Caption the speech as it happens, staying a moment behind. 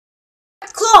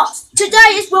class,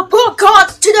 today is report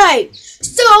cards today.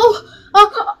 So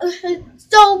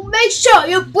make sure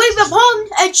you bring them home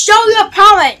and show your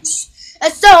parents.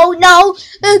 And so now,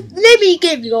 let me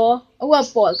give you a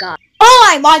report card.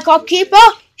 Alright, my shopkeeper,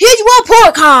 here's your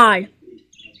report card.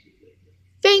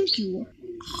 Thank you.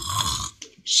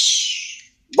 Shh.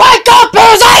 Wake up,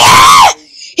 Bullseye!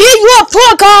 Here's your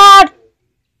report card.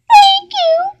 Thank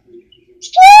you.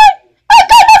 What? I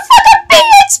got a fucking B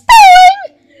in spelling!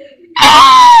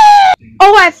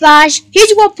 Alright, Flash, here's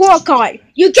your report card.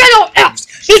 You get no F's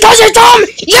because you're dumb!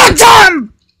 You're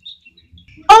dumb!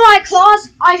 Alright, class,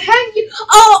 I hand you.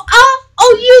 I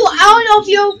don't know if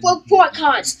you report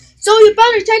cards. So you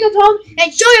better take them home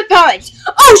and show your parents.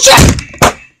 Oh shit!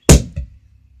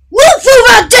 Move through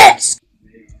that desk!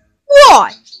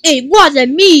 What? It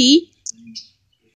wasn't me.